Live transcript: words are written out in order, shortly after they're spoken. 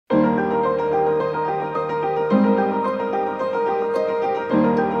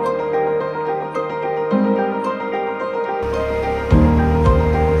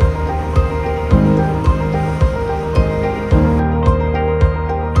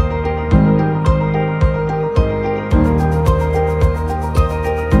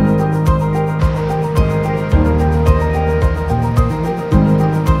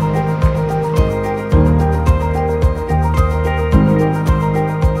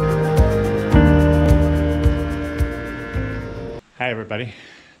everybody.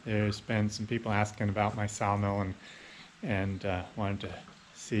 There's been some people asking about my sawmill and wanted to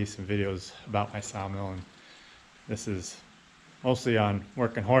see some videos about my sawmill, and this is mostly on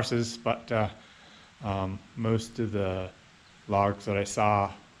working horses, but most of the logs that I saw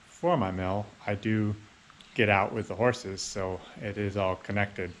for my mill I do get out with the horses, so it is all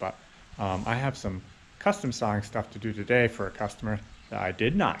connected. But I have some custom sawing stuff to do today for a customer that I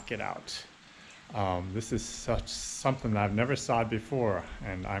did not get out. This is something that I've never sawed before,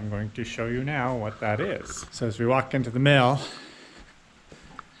 and I'm going to show you now what that is. So as we walk into the mill,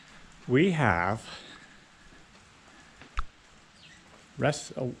 we have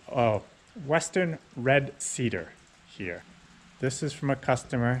Western red cedar here. This is from a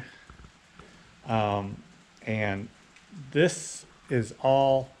customer, and this is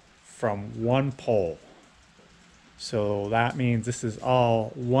all from one pole. So that means this is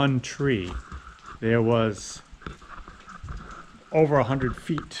all one tree. There was over 100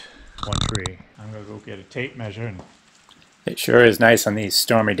 feet, one tree. I'm gonna go get a tape measure. And it sure is nice on these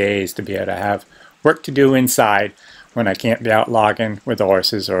stormy days to be able to have work to do inside when I can't be out logging with the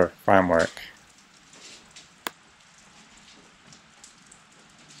horses or farm work.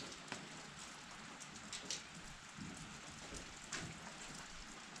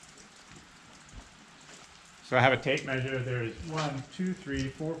 So I have a tape measure. There's 1, 2, 3,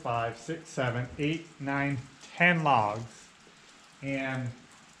 4, 5, 6, 7, 8, 9, 10 logs. And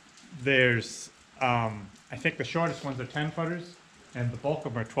there's, I think the shortest ones are 10 footers and the bulk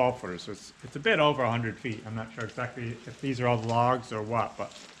of them are 12 footers. So it's a bit over 100 feet. I'm not sure exactly if these are all the logs or what,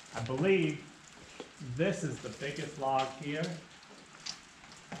 but I believe this is the biggest log here.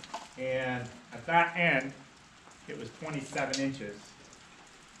 And at that end, it was 27 inches.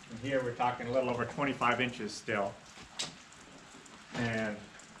 And here we're talking a little over 25 inches still. And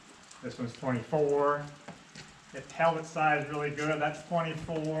this one's 24. It held its size really good. That's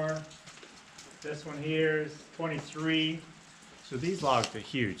 24. This one here is 23. So these logs are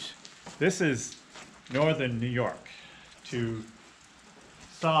huge. This is northern New York. To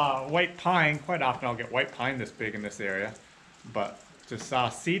saw white pine, quite often I'll get white pine this big in this area, but to saw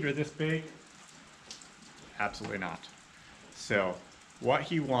cedar this big, absolutely not. So what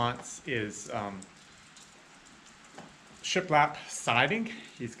he wants is shiplap siding.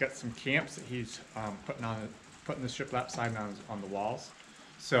 He's got some camps that he's putting the shiplap siding on the walls.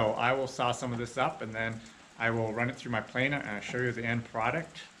 So I will saw some of this up, and then I will run it through my planer and I'll show you the end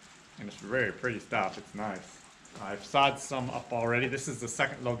product. And it's very pretty stuff. It's nice. I've sawed some up already. This is the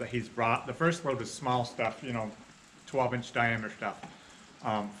second load that he's brought. The first load was small stuff, 12-inch diameter stuff,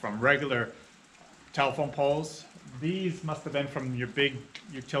 from regular telephone poles. These must have been from your big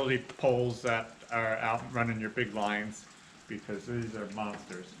utility poles that are out running your big lines, because these are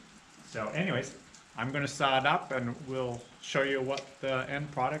monsters. So anyways, I'm going to saw it up and we'll show you what the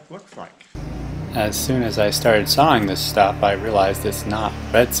end product looks like. As soon as I started sawing this stuff, I realized it's not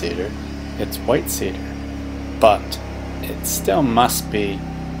red cedar, it's white cedar. But it still must be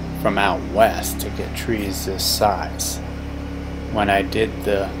from out west to get trees this size. When I did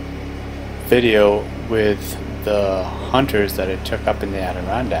the video with the hunters that I took up in the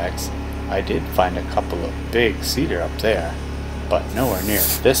Adirondacks, I did find a couple of big cedar up there, but nowhere near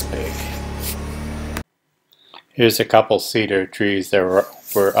this big. Here's a couple cedar trees that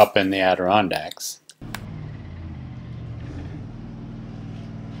were up in the Adirondacks.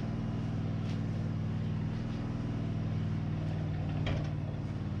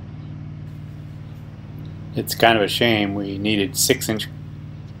 It's kind of a shame we needed 6-inch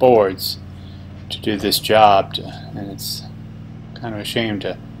boards to do this job, and it's kind of a shame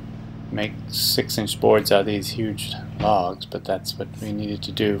to make 6-inch boards out of these huge logs, but that's what we needed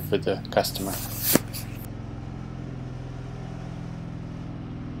to do for the customer.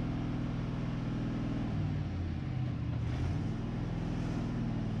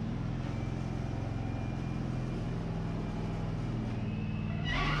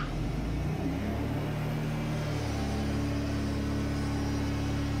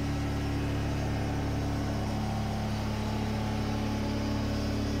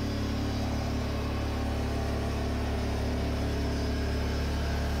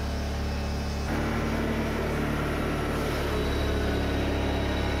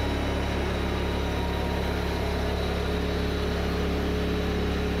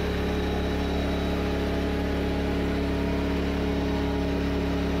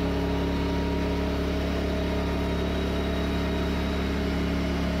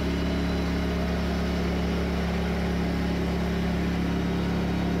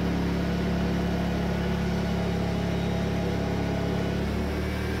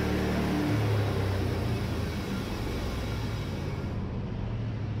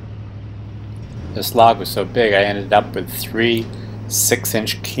 this log was so big I ended up with 3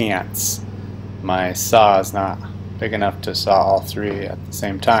 6-inch cants. My saw is not big enough to saw all 3 at the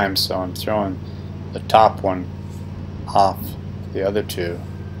same time, so I'm throwing the top one off the other 2,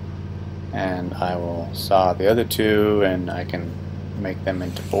 and I will saw the other 2 and I can make them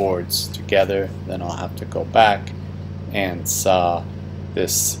into boards together. Then I'll have to go back and saw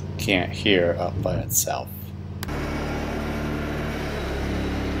this cant here up by itself.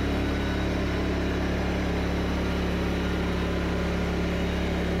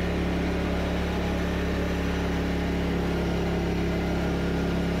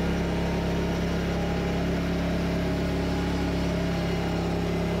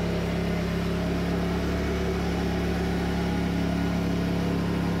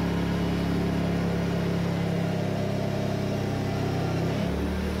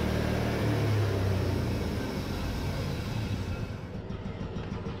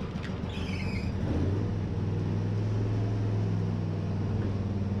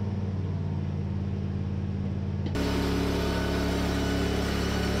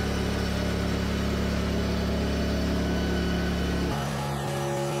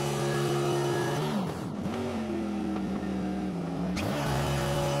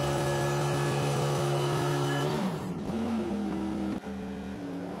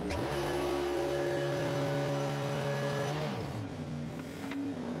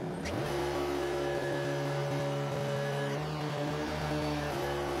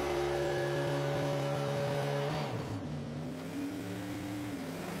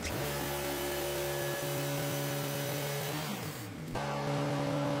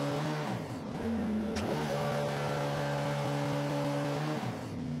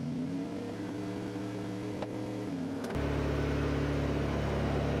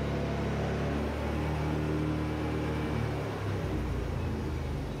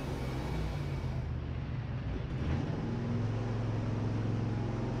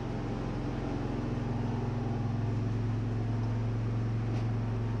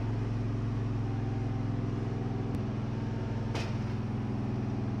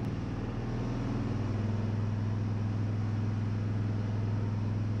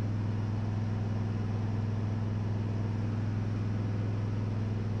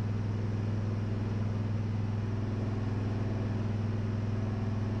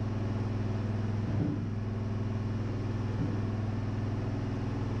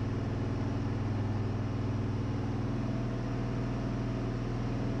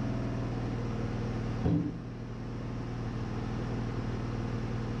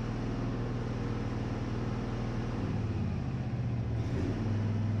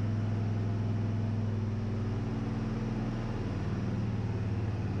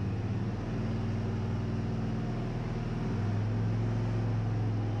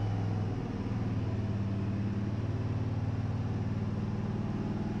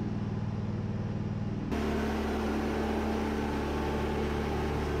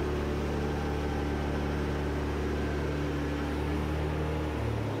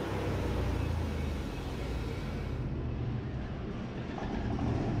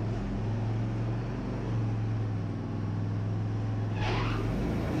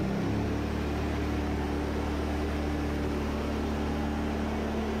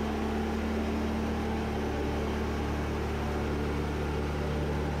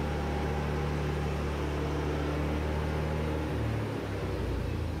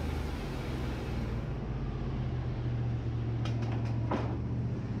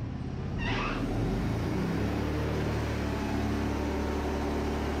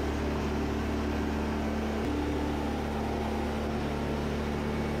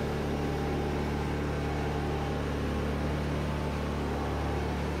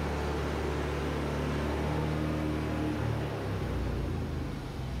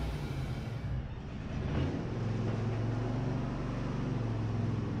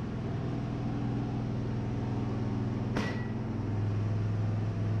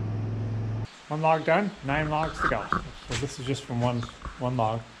 One log done, 9 logs to go. So this is just from one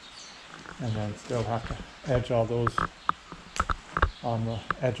log, and then still have to edge all those on the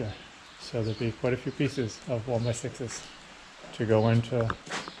edger. So there'll be quite a few pieces of 1x6s to go into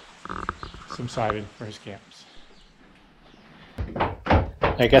some siding for his camps.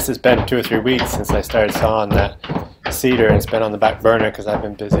 I guess it's been 2 or 3 weeks since I started sawing that cedar, and it's been on the back burner because I've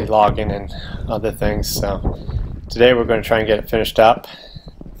been busy logging and other things. So today we're going to try and get it finished up.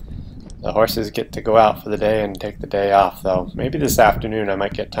 The horses get to go out for the day and take the day off, though. Maybe this afternoon I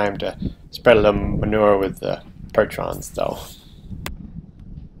might get time to spread a little manure with the Percherons, though.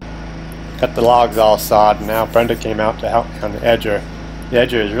 Got the logs all sawed, and now Brenda came out to help me on the edger. The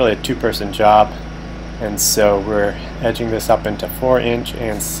edger is really a 2-person job. And so we're edging this up into 4-inch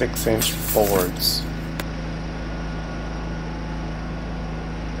and 6-inch boards.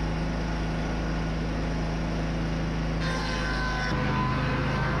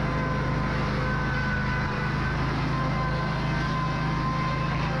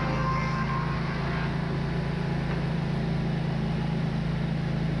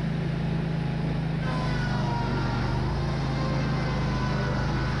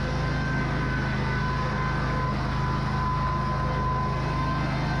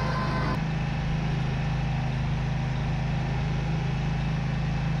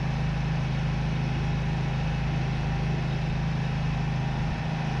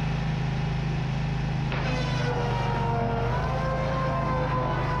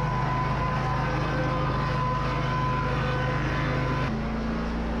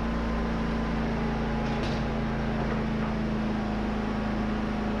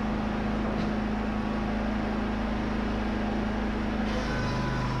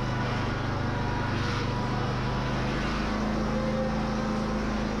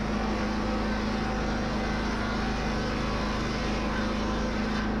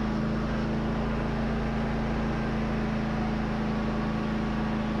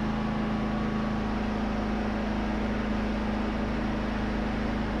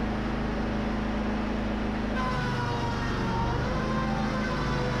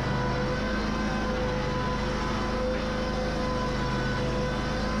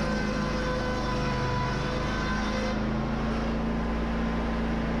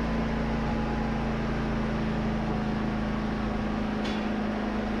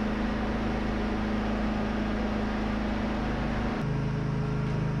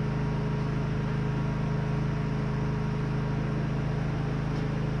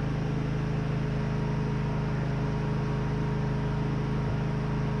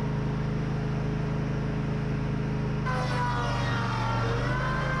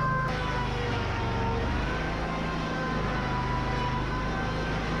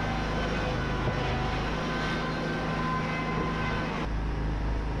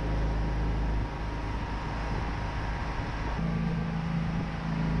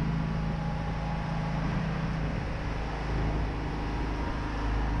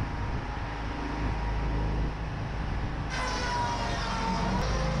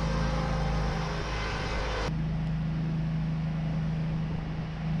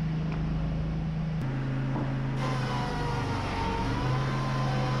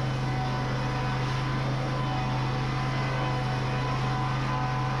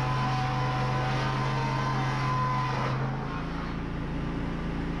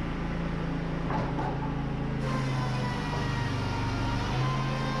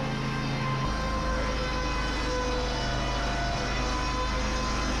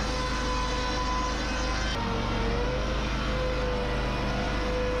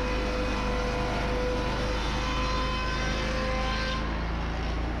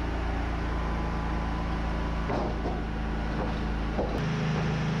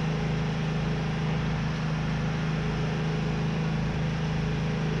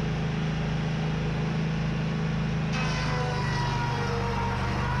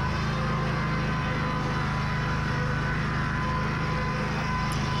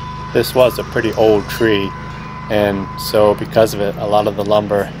 This was a pretty old tree, and so because of it, a lot of the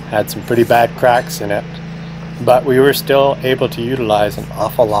lumber had some pretty bad cracks in it, but we were still able to utilize an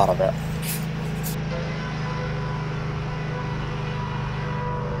awful lot of it.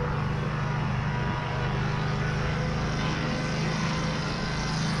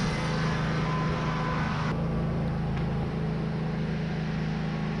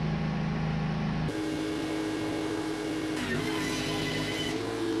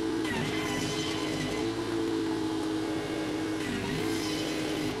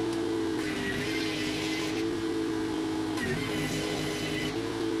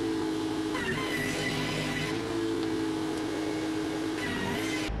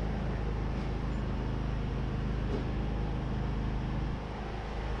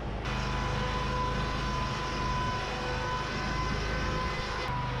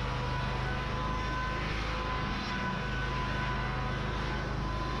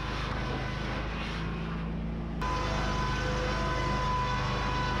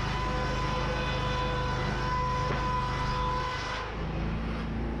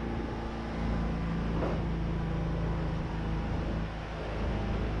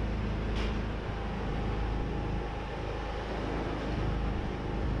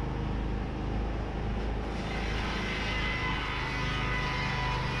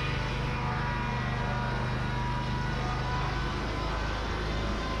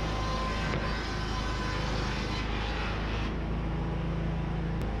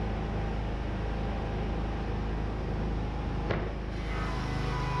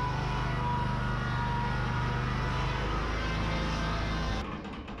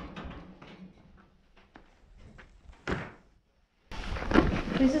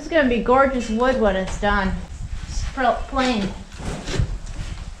 This is going to be gorgeous wood when it's done. It's plain.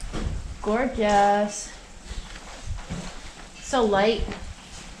 Gorgeous. So light.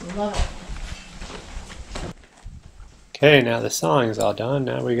 Love it. Okay, now the sawing's all done.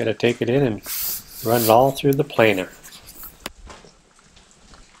 Now we gotta take it in and run it all through the planer.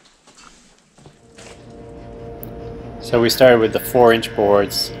 So we started with the 4-inch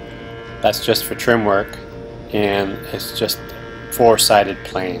boards. That's just for trim work, and it's just 4-sided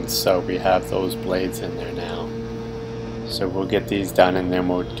planes, so we have those blades in there now. So we'll get these done and then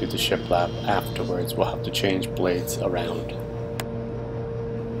we'll do the shiplap afterwards. We'll have to change blades around.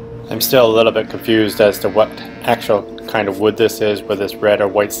 I'm still a little bit confused as to what actual kind of wood this is, whether it's red or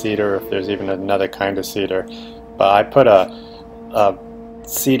white cedar, or if there's even another kind of cedar. But I put a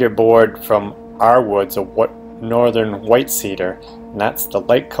cedar board from our woods, a northern white cedar, and that's the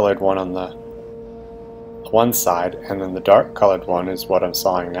light colored one on the one side, and then the dark colored one is what I'm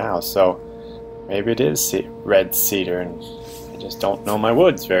sawing now. So maybe it is red cedar, and I just don't know my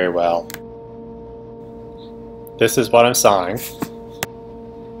woods very well. This is what I'm sawing,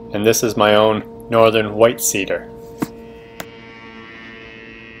 and this is my own northern white cedar.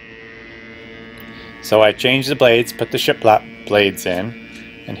 So I changed the blades, put the shiplap blades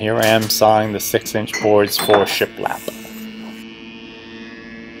in, and here I am sawing the 6-inch boards for shiplap.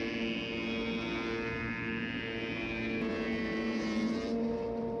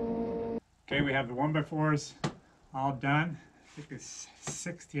 Okay, we have the 1x4s all done. I think there's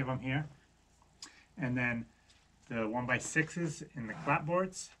 60 of them here. And then the 1x6s in the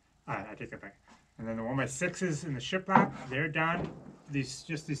clapboards. I take that back. And then the 1x6s in the shiplap, they're done.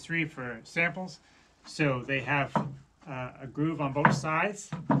 Just these 3 for samples. So they have a groove on both sides.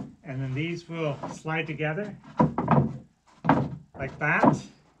 And then these will slide together like that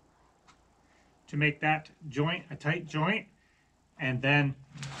to make that joint a tight joint. And then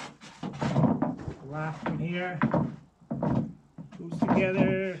the last one here goes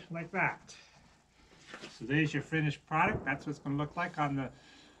together like that. So there's your finished product. That's what it's going to look like on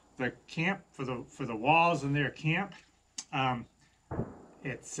the camp for the walls in their camp.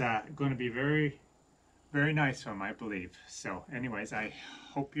 It's going to be very, very nice for them, I believe. So anyways, I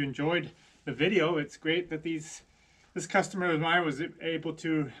hope you enjoyed the video. It's great that this customer of mine was able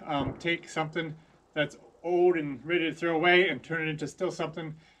to take something that's old and ready to throw away and turn it into still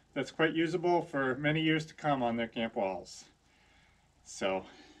something that's quite usable for many years to come on their camp walls. So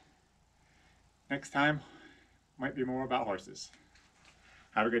next time might be more about horses.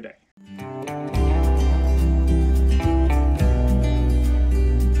 Have a good day.